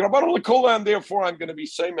Sofik Rabbanon L'Kola, and therefore I'm going to be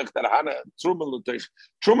Semech that Hana Truma L'Tech,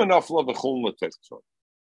 Truma Nafla V'chol L'Tech.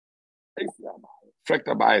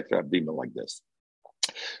 Rabbi like this.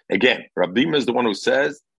 Again, Rabbi is the one who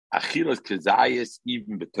says, Achilas Kazayas,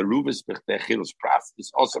 even B'Teruvas B'Achilas Pras,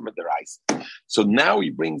 is also Mederaisa. So now he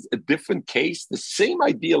brings a different case, the same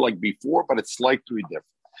idea like before, but it's slightly different.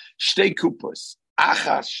 Shtei Kupas,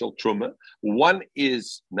 Achas Shel Truma. One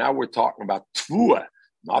is, now we're talking about Tvua,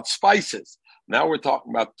 not spices. Now we're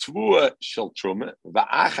talking about Tvua Shel Truma,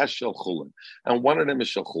 V'Achas Shel Chulin. And one of them is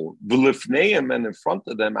Shel Chulin. V'Lifneim, and in front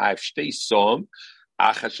of them I have Shtei Som,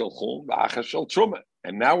 Achas Shel Chulin, V'Achas Shel Truma.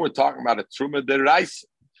 And now we're talking about a Truma Deraisa.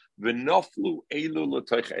 V'noflu elu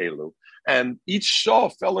l'toich elu, and each shaw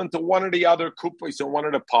fell into one of the other kupos and one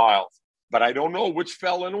of the piles, but I don't know which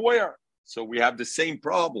fell in where. So we have the same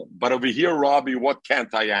problem. But over here, Rabbi, what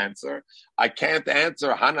can't I answer? I can't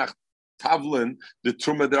answer Hanach Tavlin, the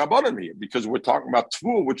Truma D'Rabbanan here, because we're talking about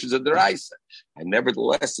Tvu, which is a Deraisa. And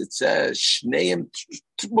nevertheless, it says Shneim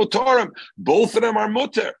Mutorim. Both of them are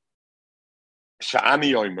mutter.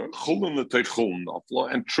 Sha'ani Yoimer, Chulun l'toich chulun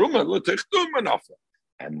nafla, and Truma l'toich Truma nafla.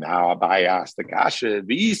 And now Abai asked the Kasha, and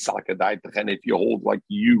if you hold like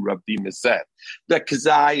you, Rav Dima said, that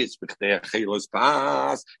Kazayas B'chtei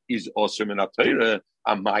Pas is also in Atayra,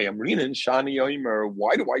 Amayam Rinin, Shani Yoimer.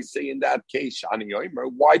 Why do I say in that case, Shani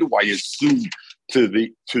Yoimer? Why do I assume to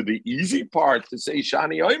the easy part to say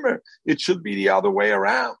Shani Yoimer? It should be the other way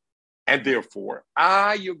around. And therefore,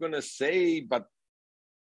 you're going to say, but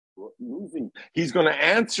he's going to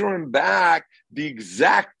answer him back the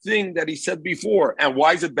exact thing that he said before. And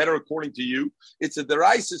why is it better according to you? It's a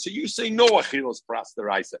deraisa. So you say no achilos pras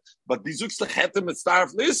deraisa, but dizuk hetem et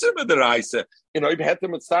starf leiser deraisa. You know, if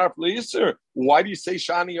hetem et starf leiser, why do you say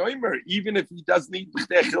shani oimer? Even if he doesn't need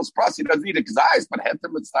achilos pras, he doesn't need exercise, but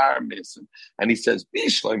hetem et starf leiser. And he says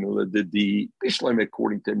bishleim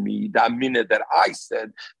according to me, that minute that I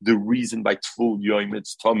said the reason by tful yoim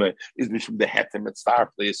it's tome is mishum the hetem et starf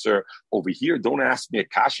leiser. Over here, don't ask me a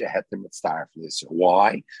kasha hetem et starf.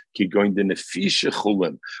 Why?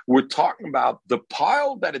 We're talking about the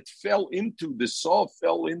pile that it fell into, the saw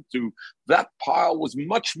fell into, that pile was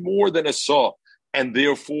much more than a saw. And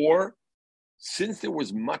therefore, since there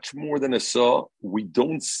was much more than a saw, we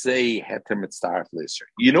don't say hetem et starf leser.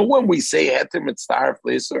 You know when we say hetem et starf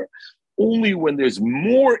leser? Only when there's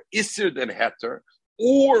more isser than heter,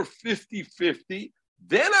 or 50-50,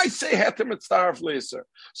 then I say hetem et starf leser.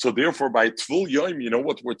 So therefore, by tvul yoim, you know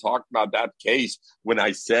what we're talking about that case when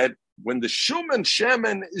I said when the shum and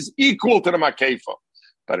shemen is equal to the makefa.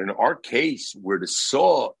 But in our case, where the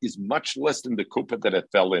saw is much less than the kupa that it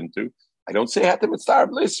fell into, I don't say hetem et starf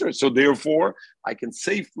leser. So therefore, I can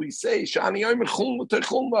safely say shani yoim chul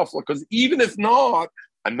l'techul nafla, because even if not,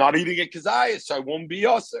 I'm not eating a kazayas, so I won't be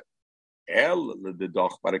yaser.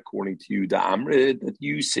 But according to you, the Amrit, that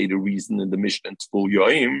you say the reason in the Mishnah Tzvul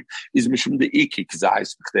Yoim is Mishum the Iki,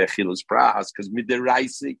 Kazais B'chtei Achilas Pras, because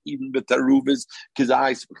Midiraisa, even B'taruvas,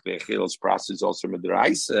 Kazais B'chtei Achilas Pras is also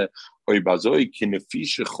Midiraisa.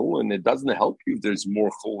 And it doesn't help you if there's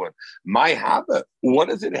more chulin. My haba, what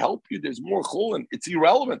does it help you? There's more chulin. It's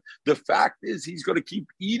irrelevant. The fact is, he's going to keep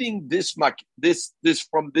eating this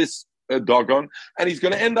from this dogon, and he's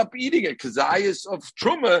going to end up eating it kazayas of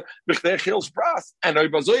truma b'chtei chil's pras. And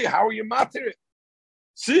how are you matter it?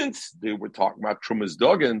 Since they were talking about Truma's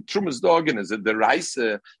doggin is a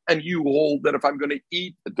deraisa, and you hold that if I'm going to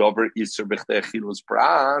eat a dover iser b'chtei chilos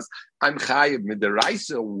pras, I'm chayiv mid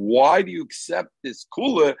deraisa. Why do you accept this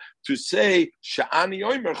kula to say sha'ani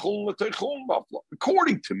oimer chul l'teichul mafla?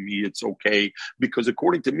 According to me, it's okay, because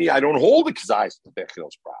according to me, I don't hold the kazayis b'chtei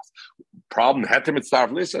chilos pras. Problem heter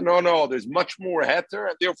mitzarf lister? No, there's much more heter,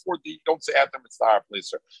 and therefore you don't say heter mitzarf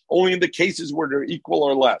lister. Only in the cases where they're equal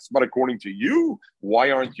or less. But according to you,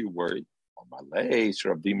 why aren't you worried? Rav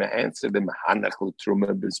Dima answered him,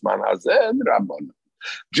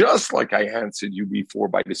 just like I answered you before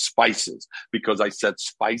by the spices, because I said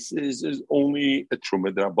spices is only a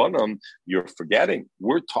truma d'Rabbanan. You're forgetting.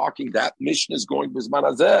 We're talking that Mishnah is going bisman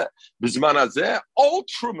hazeh. Bisman hazeh, all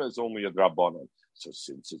truma is only a d'Rabbanan. So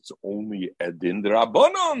since it's only a din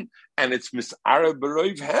d'Rabbanan and it's mis'arab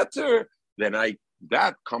b'roiv heter, then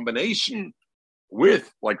that combination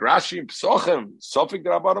with like Rashi and Pesachim, Sofik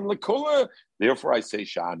d'Rabbanan l'kula, therefore I say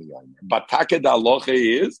shani yomer. But taked aloche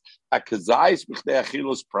is a kazayis b'chtei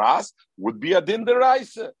achilos pras would be a din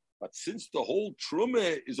d'raisa. But since the whole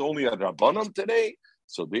truma is only a d'Rabbanan today,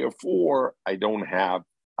 so therefore I don't have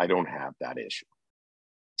that issue.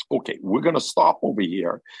 Okay, we're going to stop over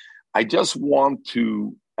here. I just want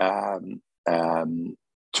to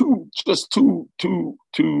two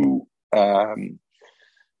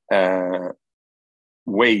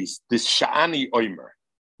ways. This Sha'ani Oimer.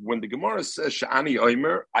 When the Gemara says Sha'ani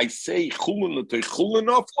Oimer, I say Chulun l'toich Chulun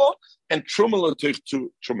Nafla and Truma l'toich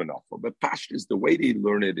Truma Nafla. But Pashtus, the way they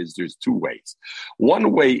learn it is there's two ways.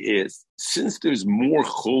 One way is, since there's more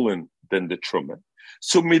Chulun than the Truma,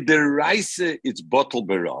 so midiraisa it's bottle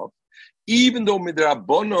berav. Even though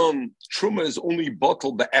midrabanon truma is only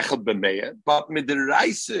bottle be'echad b'meya, but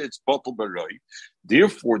midiraisa it's bottle b'roi.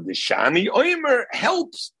 Therefore, the shani oimer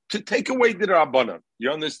helps to take away the rabbanon.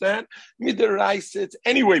 You understand? Midiraisa it's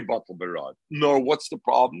anyway bottle b'roi. No, what's the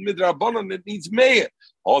problem? Midrabanon it needs meya.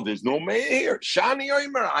 Oh, there's no meya here. Shani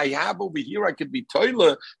oimer I have over here. I could be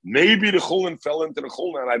toilet. Maybe the chulin fell into the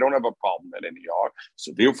chulin, and I don't have a problem at any yard.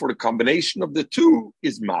 So therefore, the combination of the two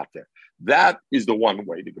is matter. That is the one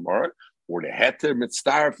way, the Gemara. Or the heter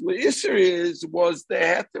mitzdarf leisser was the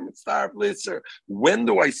heter mitzdarf leisser. When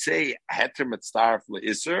do I say heter mitzdarf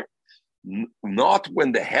leisser? Not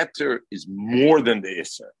when the heter is more than the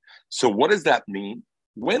isser. So what does that mean?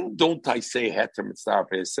 When don't I say heter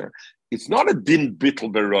mitzdarf leisser? It's not a din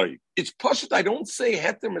bittel beroi. It's pashut. I don't say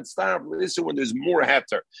heter mitzdarf leisser when there's more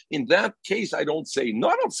heter. In that case, I don't say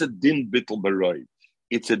not also din bittel beroi.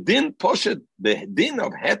 It's a din poshet. The din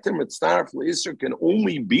of heter mitzdarf leisser can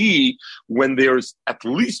only be when there's at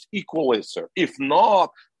least equal isser. If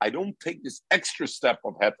not, I don't take this extra step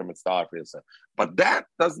of heter mitzdarf leisser. But that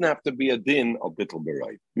doesn't have to be a din of bittul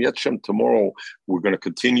berayt. Mitzvah tomorrow we're going to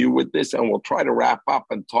continue with this, and we'll try to wrap up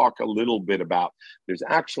and talk a little bit about. There's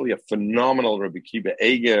actually a phenomenal Rabbi Kiva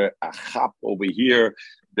Eger a chap over here.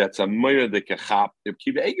 That's a Meir de Kechap. Rabbi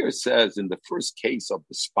Kiva Eger says in the first case of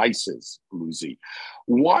the spices, Luzi,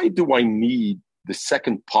 why do I need the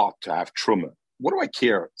second pot to have truma? What do I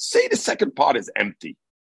care? Say the second pot is empty.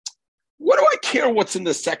 What do I care what's in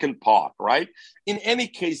the second pot, right? In any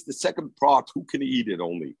case, the second pot, who can eat it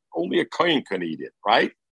only? Only a kohen can eat it,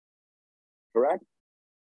 right? Correct?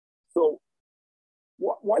 So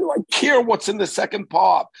why do I care what's in the second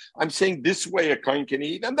pot? I'm saying this way a kohen can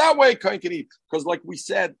eat, and that way a kohen can eat. Because like we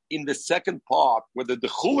said, in the second pot, whether the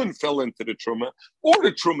chulin fell into the truma or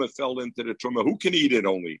the truma fell into the truma, who can eat it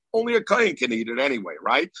only? Only a kohen can eat it anyway,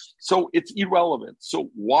 right? So it's irrelevant. So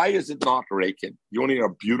why is it not raken? You only have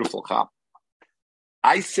a beautiful chap.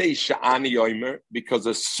 I say sha'ani yomer because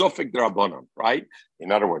a suffix drabanan, right?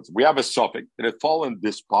 In other words, we have a suffix. Did it fall in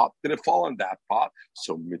this pot? Did it fall in that pot?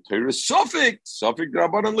 So mitzvah suffix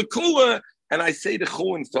drabanan lekula, and I say the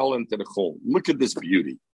chulin fell into the chulin. Look at this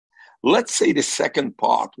beauty. Let's say the second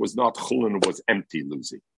pot was not chulin, was empty,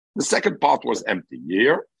 Lucy. The second pot was empty.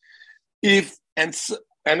 Here, if and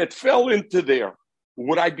it fell into there,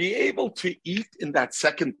 would I be able to eat in that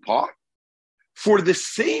second pot? For the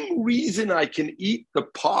same reason I can eat the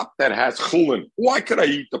pot that has chulin. Why could I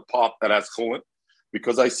eat the pot that has chulin?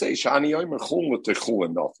 Because I say, Shani Yomer chulin to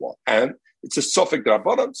chulin nafla. And it's a suffix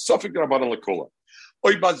drabanan lekula.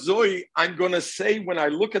 Oy bazoi, I'm going to say when I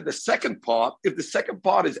look at the second pot, if the second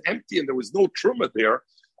pot is empty and there was no truma there,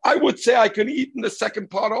 I would say I can eat in the second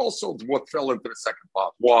pot also what fell into the second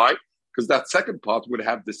pot. Why? Because that second pot would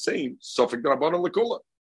have the same suffix drabanan lekula.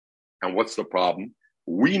 And what's the problem?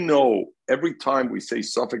 We know every time we say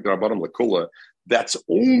suffix drabanan lekula, that's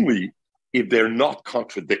only if they're not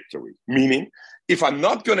contradictory. Meaning, if I'm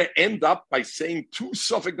not going to end up by saying two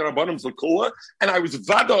suffix drabanan lekula, and I was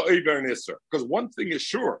vada over an isser, because one thing is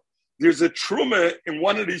sure, there's a truma in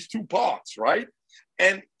one of these two pots, right?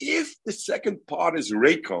 And if the second pot is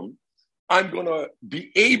rekom, I'm going to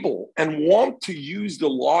be able and want to use the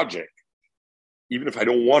logic, even if I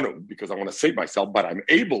don't want to, because I want to save myself, but I'm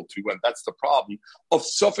able to, and that's the problem, of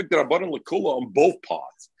suffix drabanan lekula on both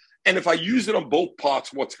pots. And if I use it on both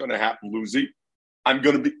pots, what's going to happen, Lucy? I'm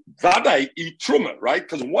going to be, vadai eat truma, right?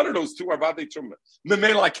 Because one of those two are vadai truma.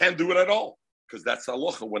 Memela, I can't do it at all, because that's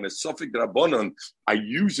halacha. When it's suffix drabanan, I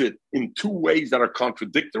use it in two ways that are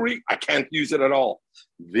contradictory. I can't use it at all.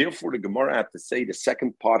 Therefore, the Gemara had to say the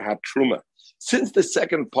second pot had truma. Since the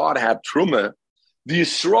second pot had truma, the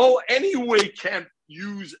Yisrael anyway can't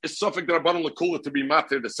use a suffix drabanan lekula to be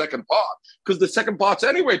matir the second pot, because the second pot's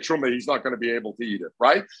anyway truma, he's not going to be able to eat it,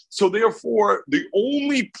 right? So therefore, the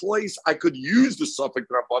only place I could use the suffix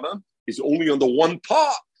drabanan is only on the one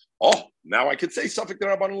pot. Oh, now I could say suffix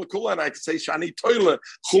drabanan lekula, and I could say shani toile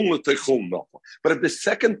chumla techum. But if the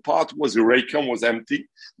second pot was reikam, was empty,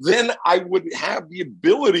 then I would have the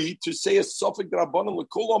ability to say a suffix drabanan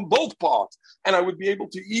lekula on both pots, and I would be able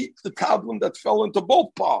to eat the tablim that fell into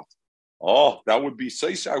both pots. Oh, that would be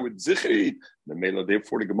Seisha with Zichri. The Mela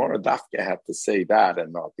for the Gemara Dafka had to say that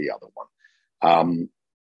and not the other one.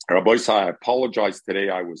 Rabbi Isai, I apologize today.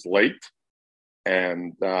 I was late,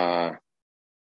 and